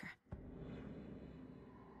the clicker.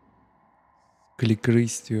 Clicker'ı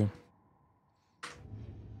istiyor.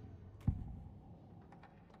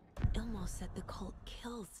 Ilmo said the cult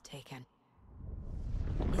kills Taken.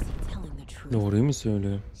 Is he telling the truth? Doğruyu mu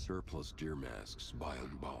söylüyor? Surplus deer masks buy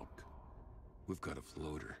in bulk. We've got a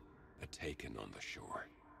floater, a Taken on the shore.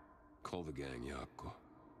 Call the gang Yako.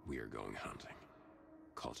 We are going hunting.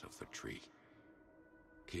 Cult of the Tree.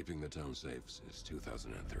 Keeping the town safe since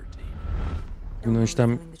 2013.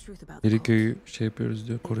 Güneşten Telling the truth about the biri cult. köyü şey yapıyoruz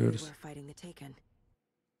diyor, Maybe koruyoruz. we're fighting the Taken.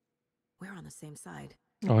 We're on the same side.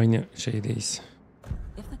 Aynı şeydeyiz.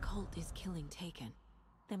 If the cult is killing Taken,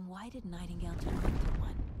 then why did Nightingale turn into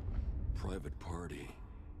one? Private party.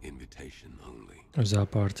 Invitation only. Özel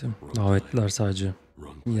parti. Davetliler sadece.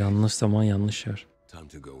 Wrong place. Yanlış zaman yanlış yer. Time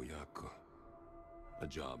to go, Yako. A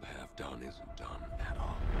job half done isn't done at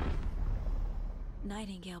all.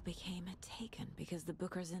 Nightingale became a Taken because the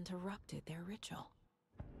Bookers interrupted their ritual.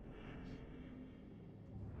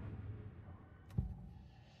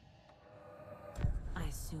 I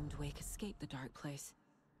assumed Wake escaped the dark place.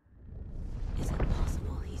 Is it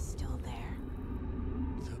possible he's still there?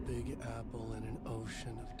 The big apple in an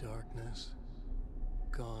ocean of darkness.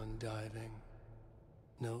 Gone diving.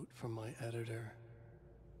 Note from my editor.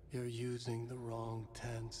 You're using the wrong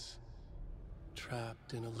tense.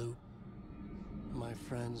 Trapped in a loop. My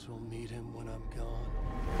friends will meet him when I'm gone.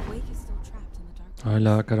 Wake is still trapped in the dark place.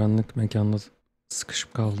 Hala karanlık mekanda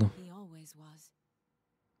sıkışıp kaldım. He always was.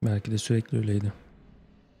 Belki de sürekli öyleydi.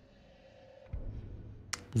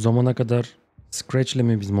 Bu zamana kadar Scratch'le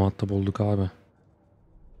mi biz muhatap olduk abi?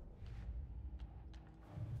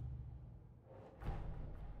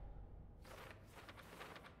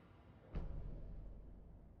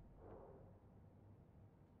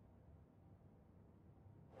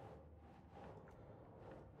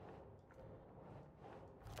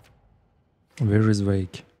 Where is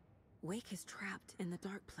Wake? Wake is trapped in the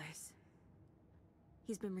dark place.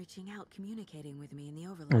 He's been reaching out, communicating with me in the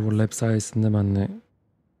overlap. Overlap sayesinde benimle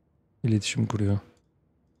iletişim kuruyor.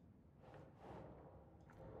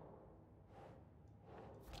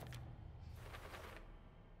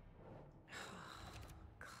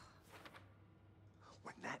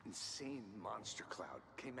 When that insane monster cloud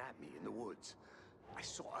came at me in the woods, I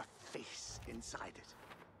saw a face inside it.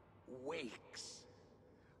 Wake's.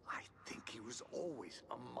 I think he was always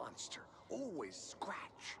a monster, always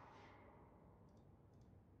Scratch.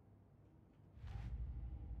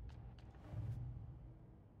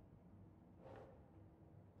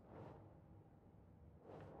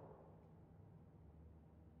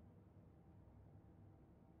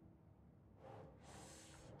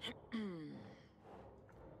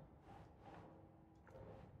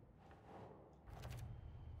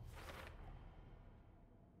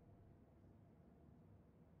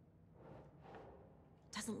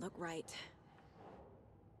 Doesn't look right.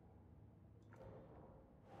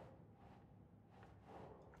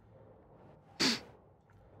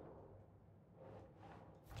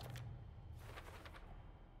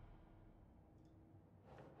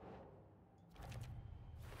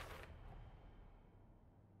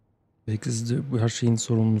 Belki de bu her şeyin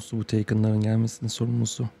sorumlusu, bu Taken'ların gelmesinin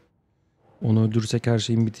sorumlusu. Onu öldürsek her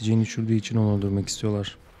şeyin biteceğini düşündüğü için onu öldürmek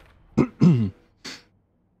istiyorlar.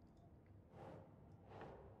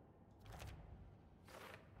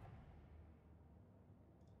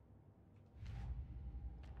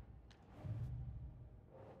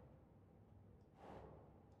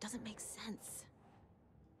 Doesn't make sense.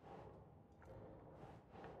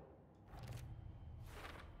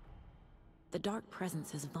 The dark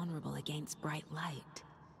presence is vulnerable against bright light.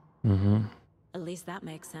 Hı. At least that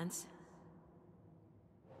makes sense.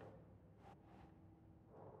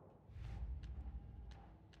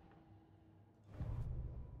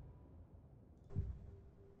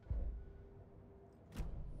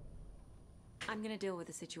 I'm gonna deal with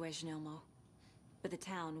the situation, Ilmo. But the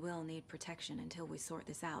town will need protection until we sort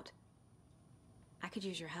this out. I could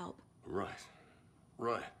use your help. Right.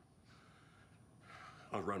 Right.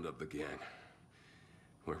 I'll round up the gang.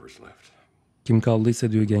 Whoever's left. Kim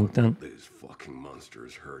kaldıysa diyor gang'ten These fucking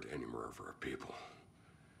monsters hurt any more of our people.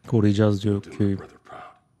 koruyacağız diyor Do my köyü. brother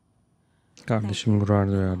proud. Kardeşim gurur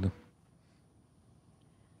duyardı.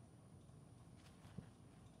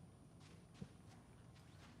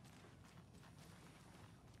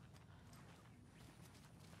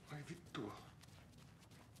 Ay, Victor.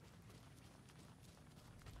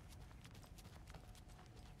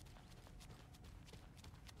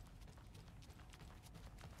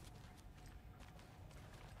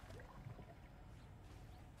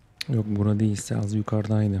 Yok burada değilse az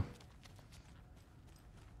yukarıdaydı.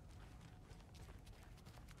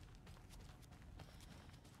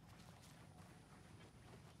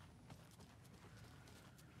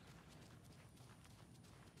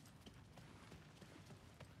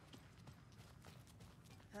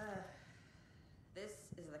 This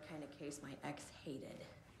is the kind of case my ex hated.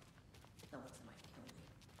 No, what's might kill me.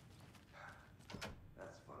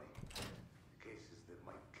 That's funny. The cases that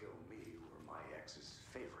might kill me were my ex's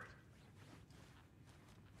favorite.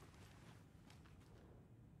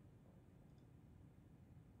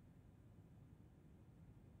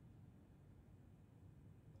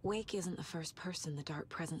 Wake isn't the first person the dark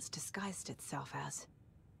presence disguised itself as.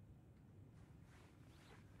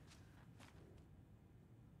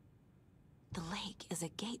 The lake is a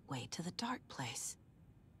gateway to the dark place.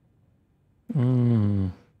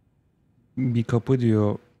 Bir kapı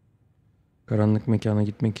diyor. Karanlık mekana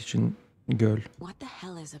gitmek için göl. What the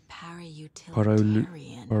hell is a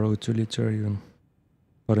Para-utilitarian.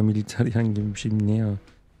 Paramiliteryan gibi bir şey ne ya?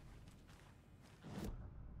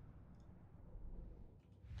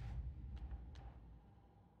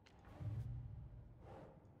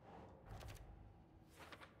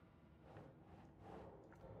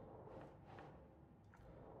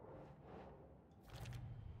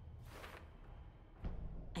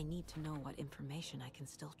 I need to know what information I can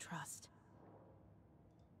still trust.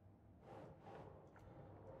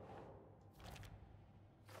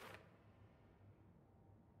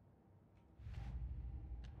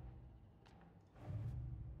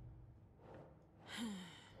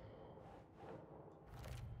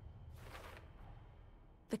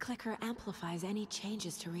 The clicker amplifies any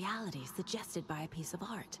changes to reality suggested by a piece of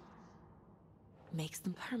art. Makes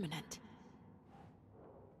them permanent.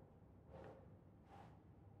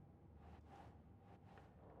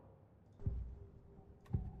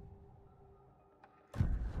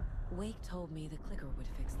 Wake told me the clicker would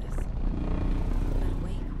fix this. But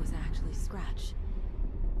Wake was actually Scratch.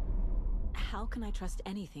 How can I trust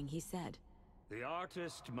anything he said? The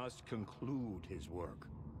artist must conclude his work.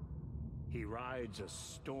 He rides a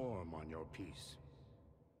storm on your piece.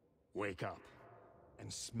 Wake up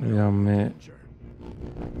and smell Uyan ve danger.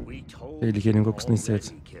 We told tehlikenin you kokusunu hisset.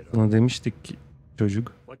 already, kiddo. Sana demiştik ki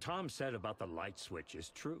çocuk. What Tom said about the light switch is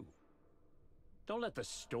true. Don't let the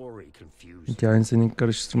story confuse you. Hikayenin senin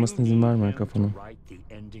karıştırmasına izin verme kafanı. Write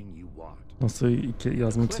the ending you want. Nasıl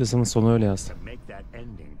yazmak istiyorsanız sonu öyle yaz. To make that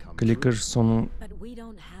ending come Clicker true. sonu But we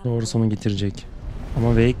don't have doğru sonu getirecek. Ama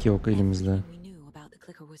Wake yok elimizde. Everything we knew about the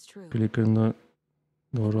clicker was true. Clicker'ın da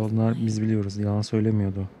doğru olduğunu biz biliyoruz. Yalan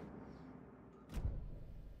söylemiyordu.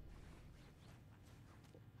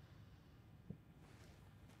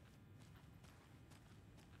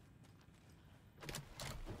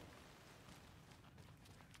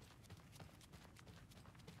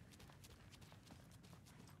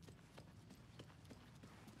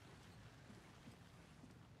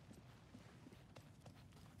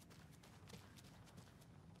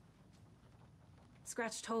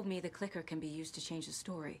 Scratch told me the clicker can be used to change the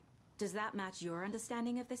story. Does that match your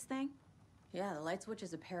understanding of this thing? Yeah, the light switch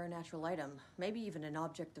is a paranatural item, maybe even an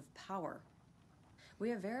object of power. We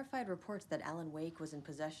have verified reports that Alan Wake was in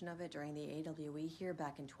possession of it during the AWE here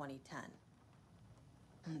back in 2010.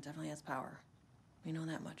 It definitely has power. We know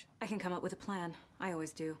that much. I can come up with a plan. I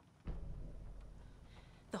always do.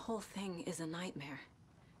 The whole thing is a nightmare.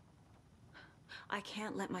 I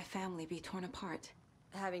can't let my family be torn apart.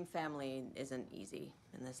 Having family isn't easy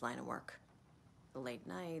in this line of work. The late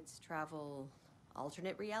nights, travel,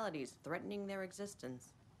 alternate realities threatening their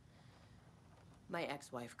existence. My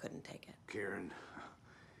ex-wife couldn't take it. Karen,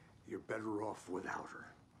 you're better off without her.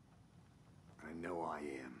 I know I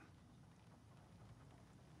am.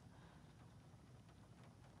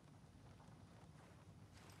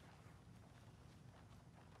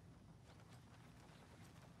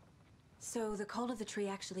 So the cult of the tree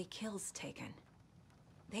actually kills Taken.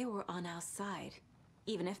 They were on our side,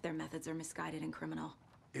 even if their methods are misguided and criminal.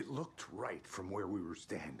 It looked right from where we were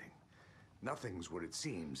standing. Nothing's what it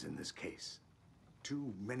seems in this case.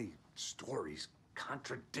 Too many stories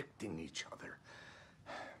contradicting each other.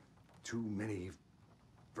 Too many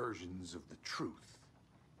versions of the truth.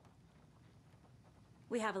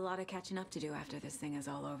 We have a lot of catching up to do after this thing is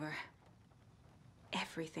all over.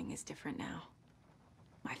 Everything is different now.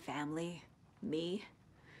 My family, me,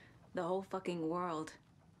 the whole fucking world.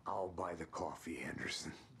 I'll buy the coffee,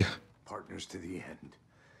 Anderson. Partners to the end.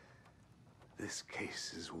 This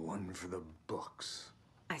case is one for the books.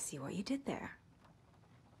 I see what you did there.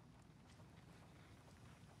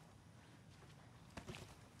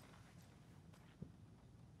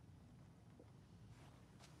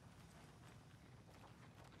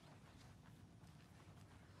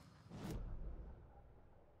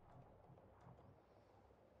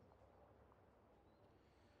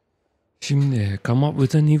 Şimdi come up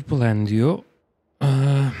with a new plan diyor.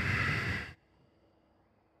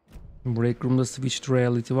 Break Room'da switched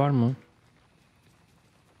reality var mı?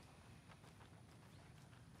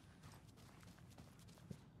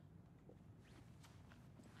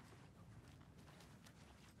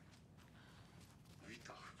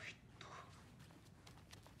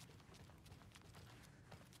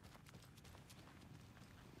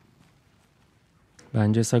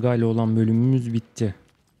 Bence Saga ile olan bölümümüz bitti.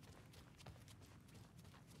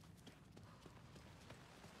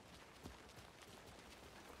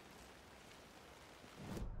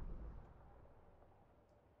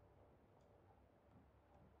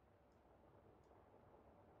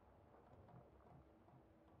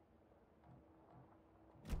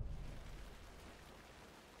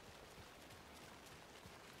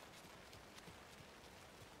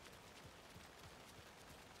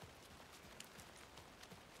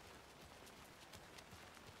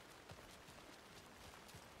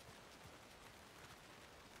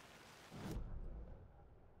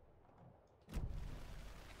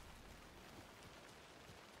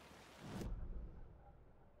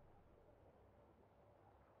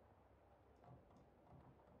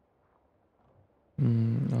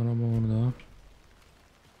 Araba orada.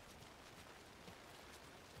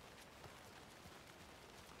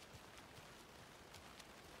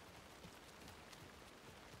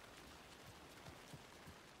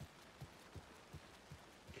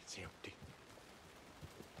 It's empty.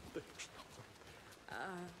 There's nothing there.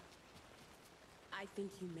 I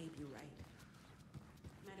think you may be right.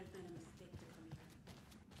 Might have been a mistake to come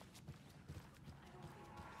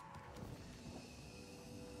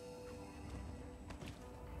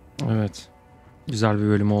here. Evet. Güzel bir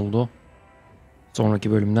bölüm oldu.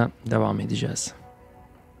 Sonraki bölümden devam edeceğiz.